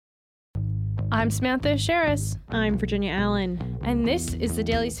I'm Samantha Suarez. I'm Virginia Allen. And this is the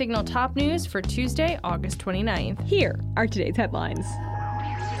Daily Signal top news for Tuesday, August 29th. Here are today's headlines.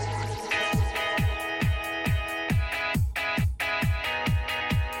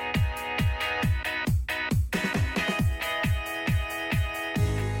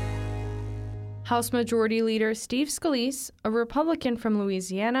 House Majority Leader Steve Scalise, a Republican from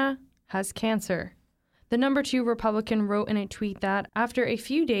Louisiana, has cancer. The number 2 Republican wrote in a tweet that, after a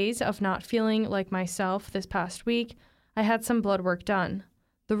few days of not feeling like myself this past week, I had some blood work done.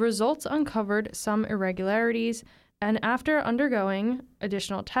 The results uncovered some irregularities, and after undergoing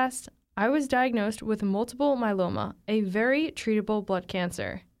additional tests, I was diagnosed with multiple myeloma, a very treatable blood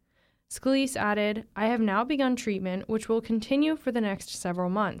cancer. Scalise added, I have now begun treatment, which will continue for the next several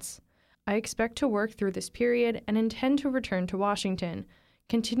months. I expect to work through this period and intend to return to Washington,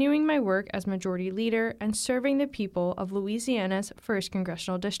 continuing my work as Majority Leader and serving the people of Louisiana's 1st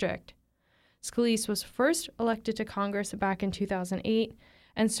Congressional District. Scalise was first elected to Congress back in 2008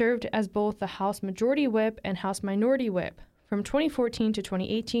 and served as both the House Majority Whip and House Minority Whip from 2014 to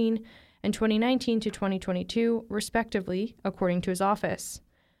 2018 and 2019 to 2022, respectively, according to his office.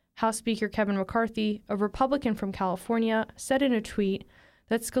 House Speaker Kevin McCarthy, a Republican from California, said in a tweet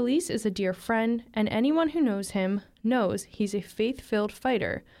that Scalise is a dear friend, and anyone who knows him knows he's a faith-filled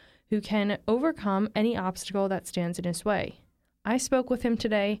fighter who can overcome any obstacle that stands in his way. I spoke with him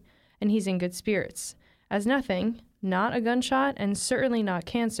today, and he's in good spirits, as nothing, not a gunshot and certainly not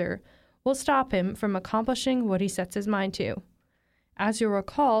cancer, will stop him from accomplishing what he sets his mind to. As you'll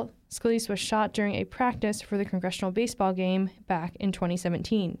recall, Scalise was shot during a practice for the congressional baseball game back in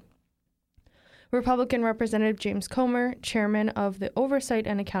 2017. Republican Representative James Comer, chairman of the Oversight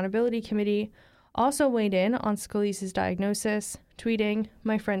and Accountability Committee, also weighed in on Scalise's diagnosis, tweeting,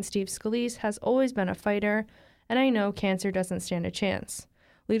 My friend Steve Scalise has always been a fighter, and I know cancer doesn't stand a chance.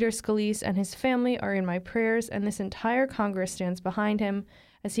 Leader Scalise and his family are in my prayers, and this entire Congress stands behind him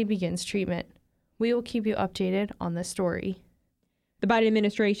as he begins treatment. We will keep you updated on this story. The Biden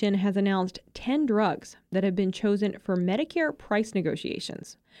administration has announced 10 drugs that have been chosen for Medicare price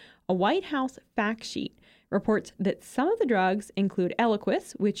negotiations. A White House fact sheet reports that some of the drugs include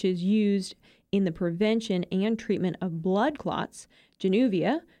Eliquis, which is used in the prevention and treatment of blood clots,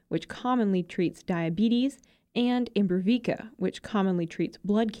 Januvia, which commonly treats diabetes, and Imbruvica, which commonly treats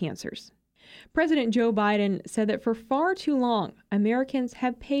blood cancers. President Joe Biden said that for far too long, Americans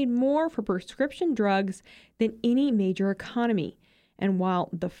have paid more for prescription drugs than any major economy. And while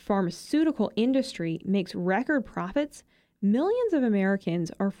the pharmaceutical industry makes record profits, millions of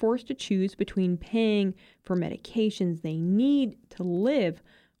Americans are forced to choose between paying for medications they need to live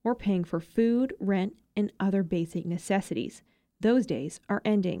or paying for food, rent, and other basic necessities. Those days are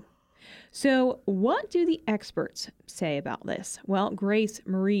ending. So what do the experts say about this? Well, Grace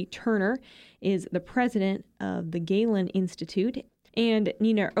Marie Turner is the president of the Galen Institute, and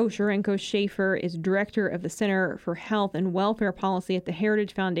Nina Osherenko-Schaefer is director of the Center for Health and Welfare Policy at the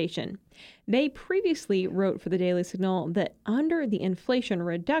Heritage Foundation. They previously wrote for the Daily Signal that under the Inflation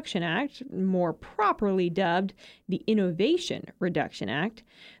Reduction Act, more properly dubbed the Innovation Reduction Act,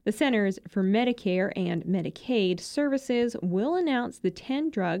 the Centers for Medicare and Medicaid Services will announce the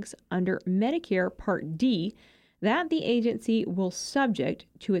 10 drugs under Medicare Part D that the agency will subject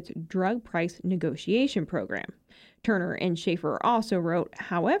to its drug price negotiation program. Turner and Schaefer also wrote,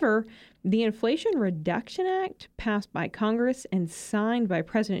 however, the Inflation Reduction Act, passed by Congress and signed by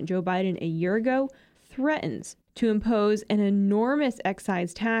President Joe Biden a year ago, threatens to impose an enormous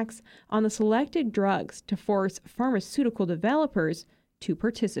excise tax on the selected drugs to force pharmaceutical developers to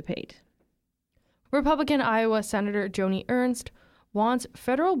participate. Republican Iowa Senator Joni Ernst wants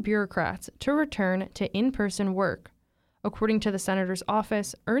federal bureaucrats to return to in-person work. According to the senator's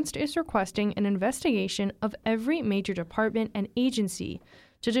office, Ernst is requesting an investigation of every major department and agency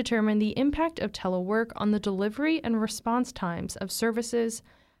to determine the impact of telework on the delivery and response times of services,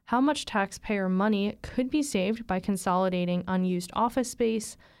 how much taxpayer money could be saved by consolidating unused office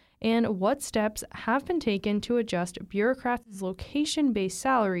space, and what steps have been taken to adjust bureaucrats' location-based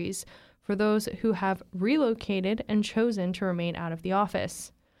salaries for those who have relocated and chosen to remain out of the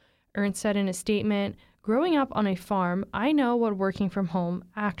office. Ernst said in a statement, Growing up on a farm, I know what working from home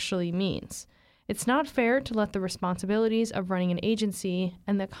actually means. It's not fair to let the responsibilities of running an agency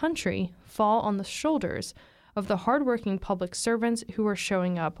and the country fall on the shoulders of the hardworking public servants who are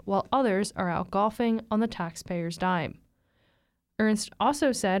showing up while others are out golfing on the taxpayer's dime. Ernst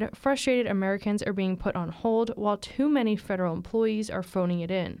also said frustrated Americans are being put on hold while too many federal employees are phoning it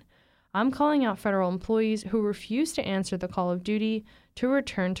in. I'm calling out federal employees who refuse to answer the call of duty to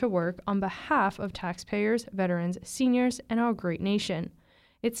return to work on behalf of taxpayers, veterans, seniors, and our great nation.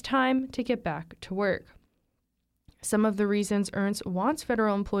 It's time to get back to work. Some of the reasons Ernst wants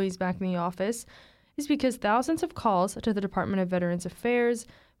federal employees back in the office is because thousands of calls to the Department of Veterans Affairs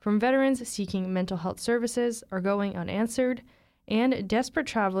from veterans seeking mental health services are going unanswered, and desperate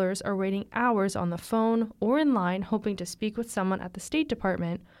travelers are waiting hours on the phone or in line hoping to speak with someone at the State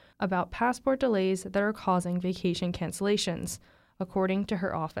Department about passport delays that are causing vacation cancellations, according to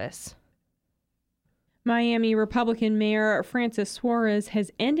her office. Miami Republican Mayor Francis Suarez has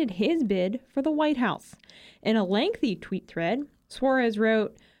ended his bid for the White House. In a lengthy tweet thread, Suarez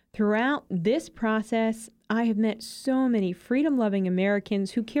wrote, "Throughout this process, I have met so many freedom-loving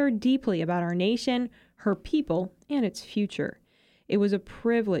Americans who care deeply about our nation, her people, and its future. It was a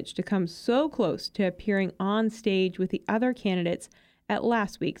privilege to come so close to appearing on stage with the other candidates at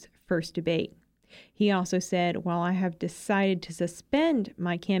last week's first debate." He also said, "While I have decided to suspend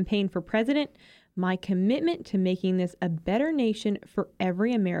my campaign for president, my commitment to making this a better nation for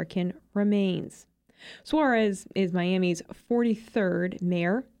every American remains." Suarez is Miami's 43rd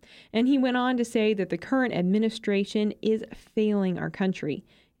mayor, and he went on to say that the current administration is failing our country.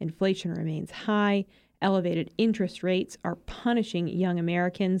 Inflation remains high, elevated interest rates are punishing young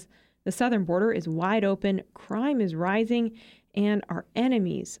Americans, the southern border is wide open, crime is rising, and our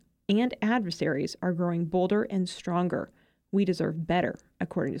enemies and adversaries are growing bolder and stronger. We deserve better,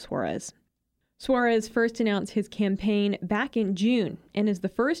 according to Suarez. Suarez first announced his campaign back in June and is the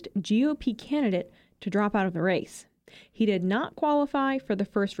first GOP candidate to drop out of the race. He did not qualify for the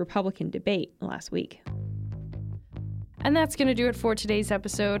first Republican debate last week. And that's going to do it for today's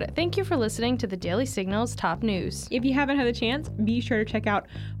episode. Thank you for listening to the Daily Signal's top news. If you haven't had a chance, be sure to check out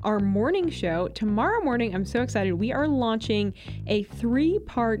our morning show. Tomorrow morning, I'm so excited. We are launching a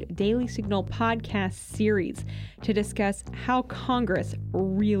 3-part Daily Signal podcast series to discuss how Congress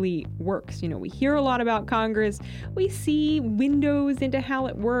really works. You know, we hear a lot about Congress. We see windows into how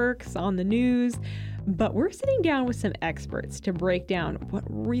it works on the news. But we're sitting down with some experts to break down what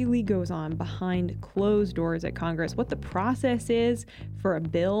really goes on behind closed doors at Congress, what the process is for a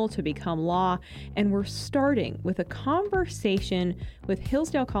bill to become law. And we're starting with a conversation with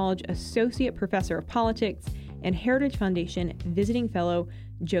Hillsdale College Associate Professor of Politics and Heritage Foundation Visiting Fellow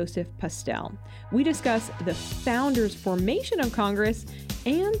Joseph Pastel. We discuss the founders' formation of Congress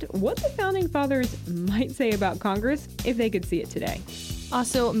and what the Founding Fathers might say about Congress if they could see it today.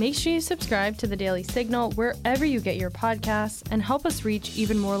 Also, make sure you subscribe to the Daily Signal wherever you get your podcasts and help us reach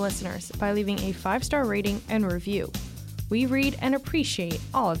even more listeners by leaving a 5-star rating and review. We read and appreciate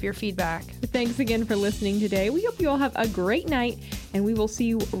all of your feedback. Thanks again for listening today. We hope you all have a great night, and we will see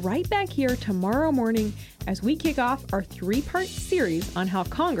you right back here tomorrow morning as we kick off our 3-part series on how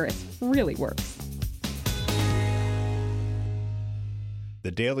Congress really works. The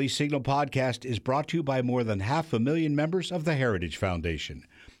Daily Signal podcast is brought to you by more than 500,000 members of the Heritage Foundation.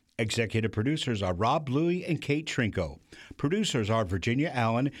 Executive producers are Rob Bluey and Kate Trinko. Producers are Virginia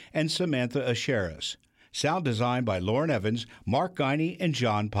Allen and Samantha Asheris. Sound design by Lauren Evans, Mark Guiney, and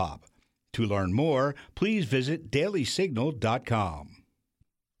John Pop. To learn more, please visit dailysignal.com.